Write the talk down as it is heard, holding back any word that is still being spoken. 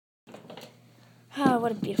Oh,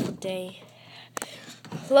 what a beautiful day.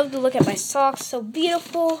 Love to look at my socks, so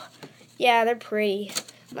beautiful. Yeah, they're pretty.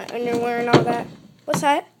 My underwear and all that. What's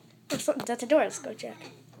that? That's a door. Let's go check.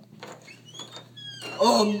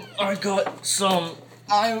 I got some.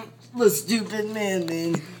 I'm the stupid man,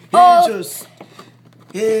 man. Oh.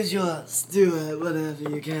 Here's your Stuart, whatever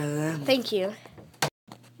you can. Thank you.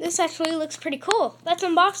 This actually looks pretty cool. Let's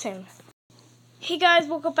unbox him. Hey guys,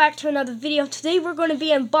 welcome back to another video. Today we're going to be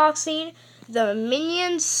unboxing the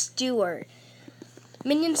Minion Stuart.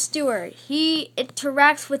 Minion Stuart. He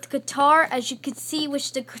interacts with guitar, as you can see,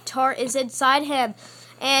 which the guitar is inside him.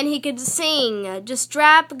 And he can sing. Just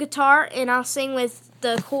strap a guitar and I'll sing with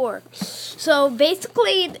the chord. So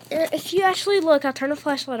basically, if you actually look, I'll turn the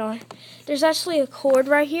flashlight on. There's actually a cord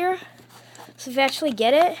right here. So if you actually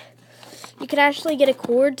get it, you can actually get a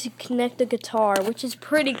cord to connect the guitar, which is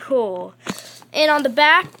pretty cool. And on the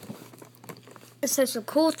back, it says some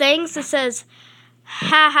cool things. It says,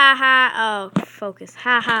 ha ha ha, oh, focus,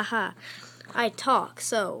 ha ha ha. I talk,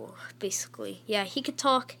 so basically, yeah, he could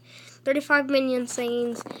talk. 35 Minion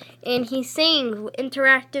sings, and he sings with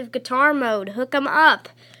interactive guitar mode. Hook him up.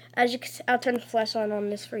 As you can see, I'll turn the flashlight on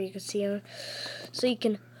this for you can see him. So you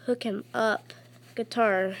can hook him up.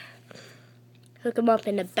 Guitar. Hook him up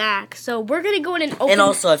in the back. So we're gonna go in and open. And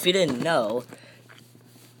also, if you didn't know,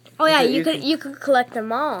 oh yeah, you could collect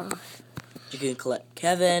them all. You can collect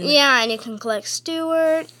Kevin. Yeah, and you can collect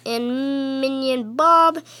Stuart and Minion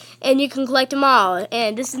Bob, and you can collect them all.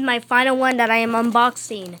 And this is my final one that I am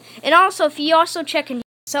unboxing. And also, if you also check in,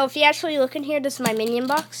 so if you actually look in here, this is my Minion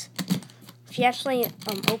box. If you actually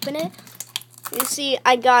open it, you see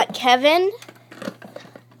I got Kevin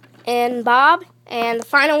and Bob, and the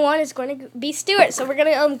final one is going to be Stuart. So we're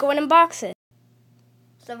gonna go and unbox it.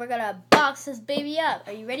 So we're gonna box this baby up.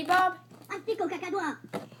 Are you ready, Bob?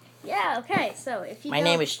 Yeah, okay, so if you My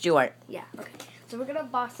name is Stuart. Yeah, okay. So we're going to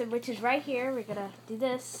box it, which is right here. We're going to do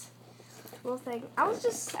this little thing. I was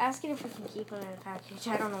just asking if we can keep them in a package.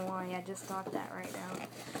 I don't know why. I just thought that right now.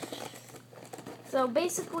 So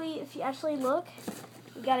basically, if you actually look,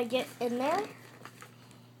 you got to get in there.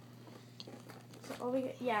 So all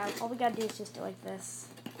we got to do is just do like this.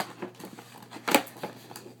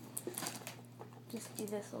 Just do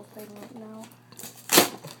this little thing right now.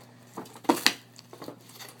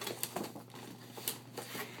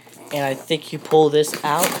 And I think you pull this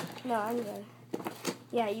out. No, I'm good.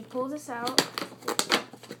 Yeah, you pull this out.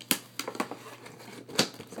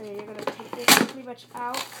 So you're going to take this pretty much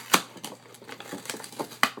out.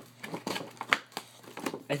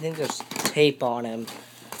 I think there's tape on him.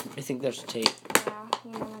 I think there's tape. Yeah,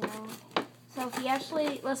 you never know. So if you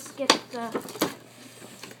actually, let's get the...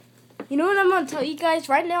 You know what I'm going to tell you guys?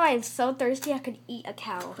 Right now I am so thirsty I could eat a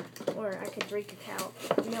cow. Or I could drink a cow.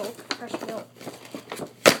 Milk, fresh milk.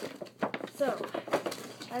 So,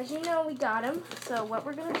 as you know, we got him. So what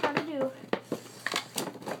we're going to try to do,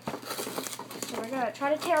 we're going to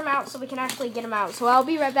try to tear him out so we can actually get him out. So I'll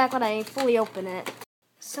be right back when I fully open it.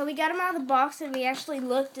 So we got him out of the box and we actually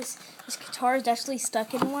looked, this guitar is actually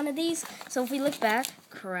stuck in one of these. So if we look back,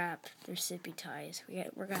 crap, they're zippy ties.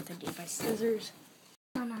 We're going to have to do it by scissors.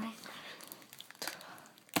 Oh, nice.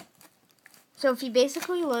 So if you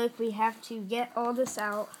basically look, we have to get all this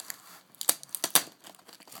out.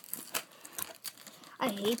 I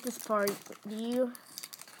hate this part. Do you?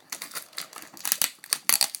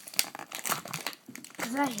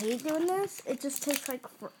 Because I hate doing this. It just takes like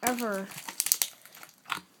forever.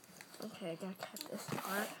 Okay, I gotta cut this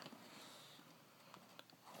part.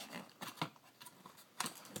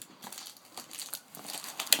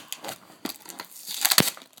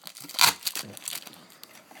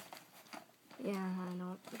 Yeah, I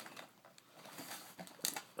know.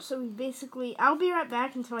 So we basically, I'll be right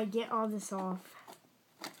back until I get all this off.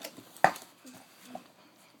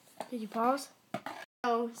 Did you pause?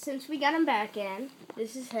 So, since we got him back in,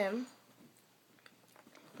 this is him.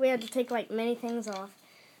 We had to take, like, many things off.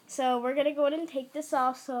 So, we're going to go ahead and take this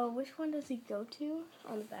off. So, which one does he go to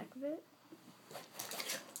on the back of it?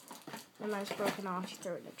 Mine's broken off. You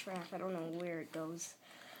throw it in the trash. I don't know where it goes.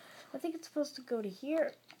 I think it's supposed to go to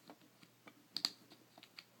here.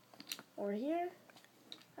 Or here?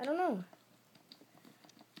 I don't know.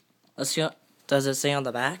 Let's see. Does it say on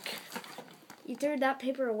the back? You threw that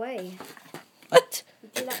paper away. What? You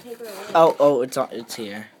threw that paper away. Oh, it's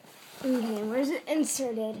here. Okay, where's it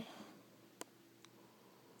inserted?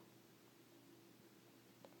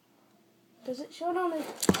 Does it show it on the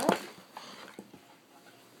top?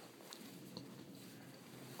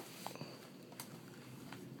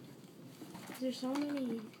 There's so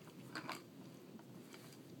many.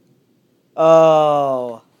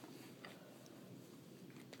 Oh.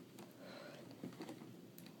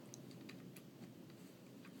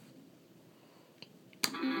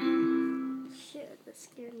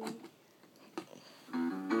 scared me.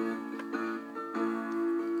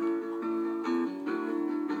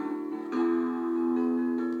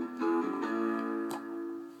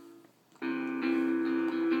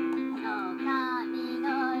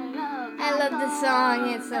 I love this song,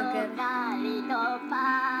 it's so good.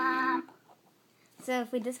 So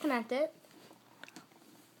if we disconnect it,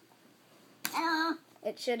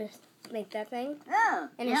 it should make that thing.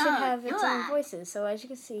 And it should have its own voices. So as you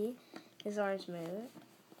can see, his arms move.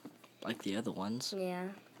 Like the other ones. Yeah.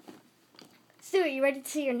 Stuart, you ready to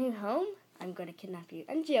see your new home? I'm going to kidnap you.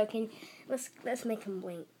 I'm joking. Let's make him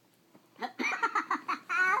blink.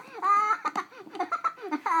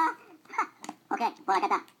 Okay,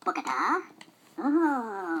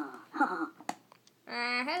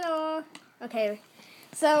 Hello. Okay.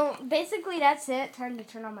 So basically that's it. Time to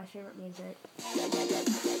turn on my favorite music. Look at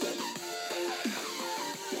this.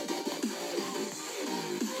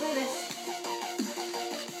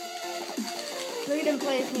 Look at him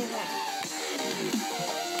play his music.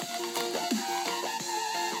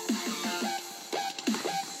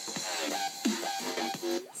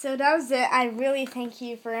 So that was it. I really thank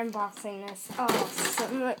you for unboxing this. Oh, so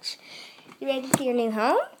much. You ready to see your new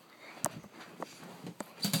home?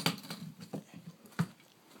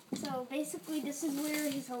 So basically this is where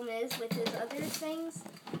his home is with his other things.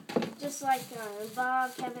 Just like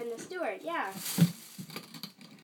Bob, Kevin, and Stuart. Yeah.